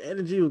great. The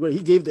energy was great.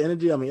 He gave the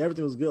energy. I mean,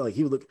 everything was good. Like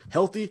he would look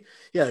healthy.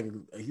 He had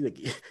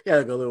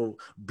like a little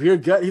beer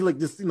gut. He looked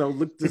just,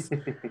 looked just,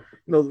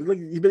 like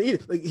he'd been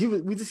eating. Like he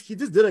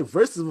just did like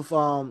verses with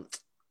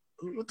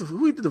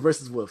who he did the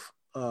verses with?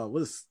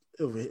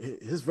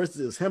 His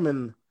verses? It was him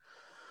and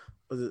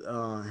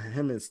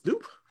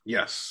Snoop.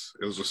 Yes,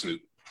 it was a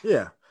Snoop.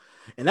 Yeah,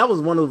 and that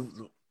was one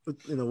of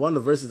the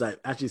verses I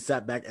actually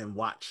sat back and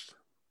watched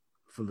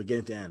from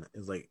beginning to end.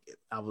 It's like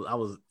I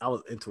was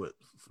into it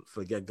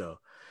for the get go.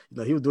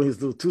 He was doing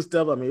his little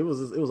 2-step. I mean, it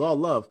was all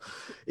love.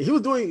 He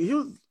was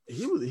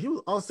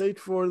on stage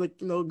for like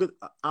a good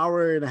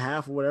hour and a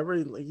half or whatever.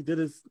 Like he did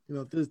his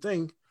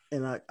thing,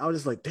 and I was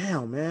just like,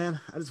 damn man,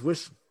 I just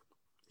wish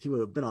he would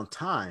have been on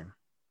time.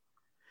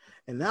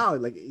 And now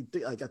like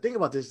I think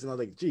about this and I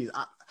was like, geez,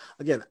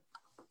 again,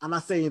 I'm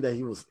not saying that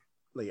he was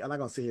like, I'm not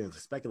gonna sit here and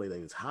speculate that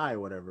he was high or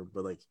whatever,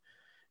 but like,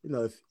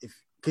 if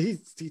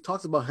because he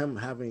talks about him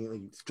having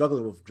like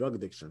struggling with drug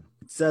addiction.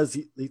 It says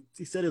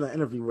he said in an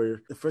interview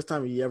where the first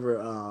time he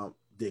ever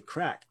did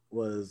crack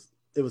was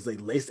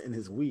like laced in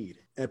his weed,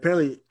 and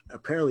apparently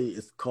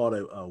it's called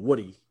a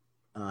woody.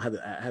 I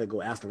had to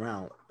go ask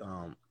around.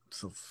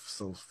 So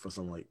for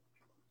some like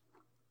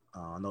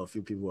I know a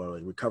few people are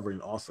like recovering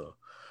also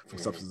from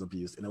substance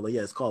abuse, and they're like,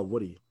 yeah, it's called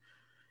woody,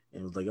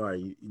 and it was like, all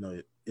right,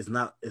 it's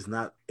not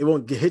it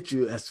won't hit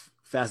you as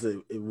fast as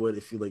it would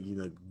if you like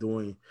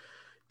doing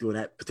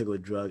that particular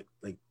drug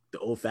like the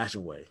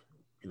old-fashioned way,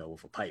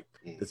 with a pipe.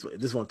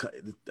 This one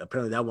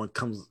apparently that one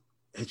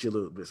hits you a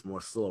little bit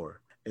more slower,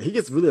 and he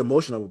gets really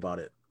emotional about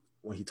it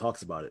when he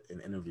talks about it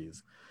in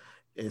interviews.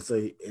 And so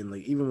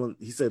like even when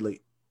he said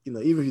like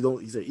even if you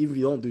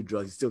don't do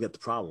drugs, you still get the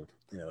problem.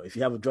 If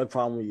you have a drug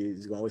problem, you're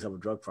gonna always have a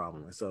drug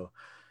problem. And so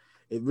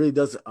it really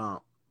does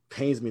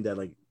pains me that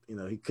like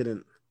he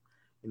couldn't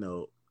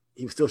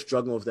he was still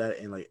struggling with that,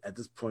 and like at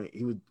this point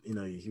he would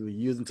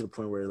use to the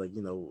point where like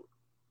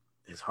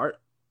his heart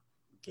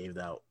gave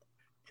out,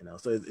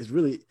 so it's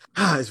really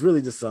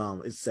just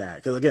it's sad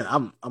because again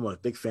I'm a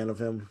big fan of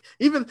him.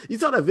 Even you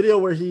saw that video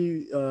where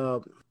he's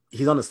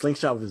on a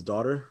slingshot with his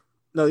daughter.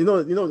 No,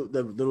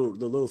 the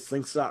little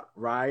slingshot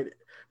ride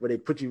where they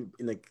put you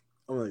in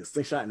on a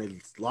slingshot and they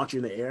launch you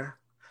in the air.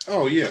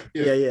 Oh yeah.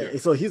 And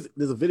so there's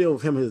a video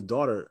of him and his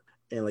daughter,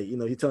 and like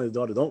he's telling his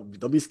daughter,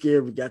 don't be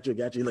scared, we got you.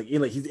 Like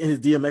he's in his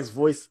DMX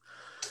voice.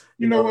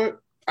 You know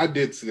what? I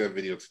did see that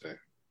video today.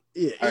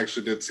 Yeah, I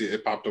actually did see it.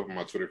 It popped up on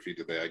my Twitter feed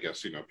today. I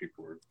guess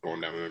people were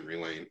going down memory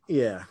lane.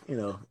 Yeah,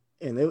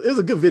 and it was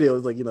a good video.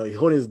 It was like he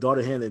holding his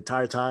daughter's hand the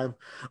entire time,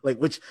 like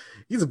which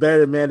he's a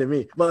better man than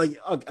me. But like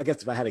I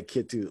guess if I had a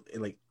kid too,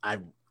 and like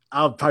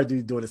I'll probably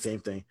be doing the same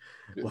thing,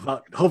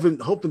 without hoping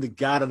to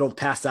God I don't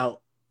pass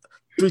out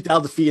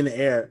 3,000 feet in the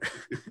air,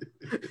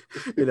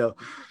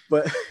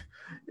 But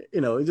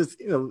it just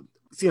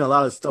seeing a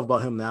lot of stuff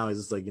about him now is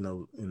just like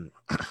and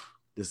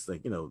just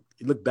like you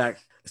look back,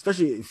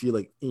 especially if you're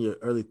like in your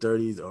early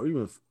 30s or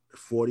even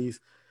 40s,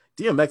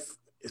 DMX,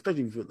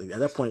 especially if you're like at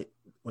that point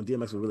when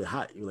DMX was really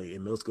hot, you're like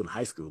in middle school and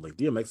high school, like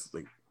DMX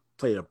like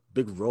played a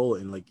big role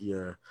in like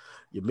your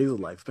middle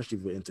life, especially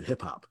if you're into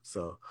hip hop.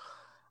 So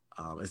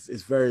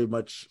it's very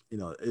much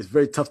it's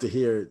very tough to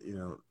hear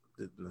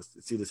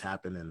see this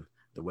happen and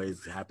the way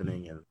it's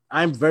happening, and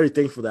I'm very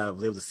thankful that I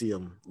was able to see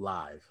him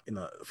live.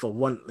 For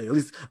one, like, at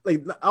least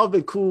like I would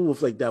be cool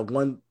with like that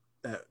one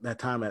that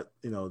time at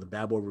the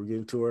Bad Boy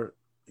Reunion tour.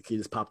 He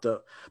just popped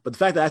up, but the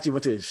fact that I actually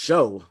went to his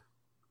show,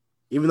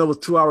 even though it was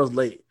 2 hours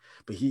late,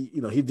 but he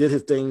he did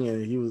his thing,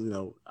 and he was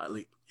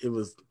like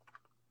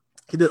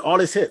he did all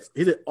his hits.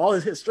 He did all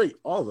his hits straight,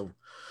 all of them,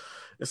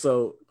 and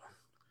so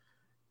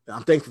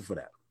I'm thankful for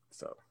that.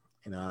 So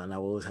and I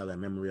will always have that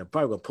memory. I'm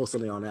probably gonna post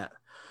something on that.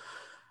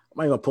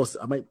 I might post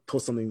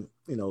something,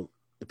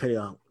 depending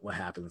on what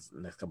happens in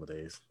the next couple of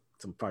days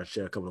to probably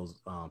share a couple of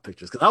those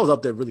pictures because I was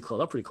up there really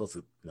close. I'm pretty close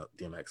to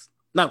DMX.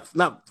 Not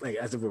like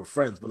as if we were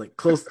friends, but like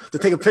close to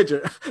take a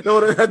picture. I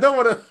don't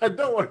want to. I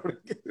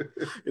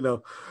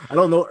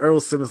don't know Earl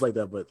Simmons like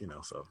that, but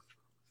so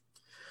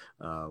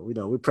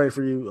we pray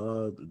for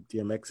you,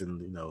 DMX,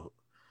 and and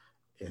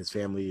his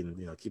family,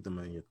 and keep them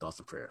in your thoughts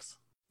and prayers.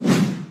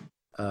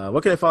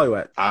 What can I follow you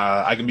at?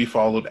 I can be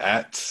followed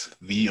at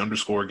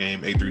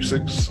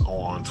 _game836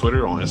 on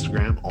Twitter, on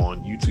Instagram,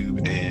 on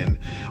YouTube, and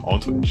on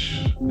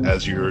Twitch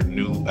as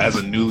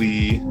a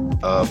newly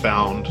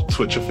found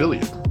Twitch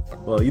affiliate.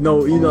 Well, you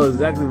know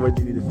exactly what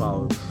you need to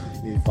follow.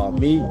 You need to follow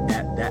me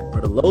at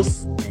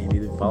 @Bertolos, and you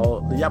need to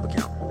follow the Yap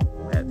account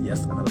at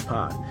Yes Another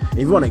Pod. And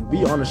if you want to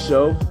be on the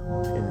show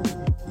and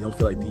you don't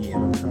feel like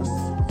DMing us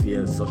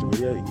via social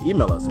media,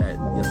 email us at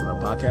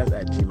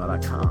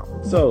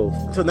yesanotherpodcast@gmail.com. So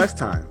until next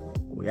time.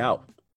 We out.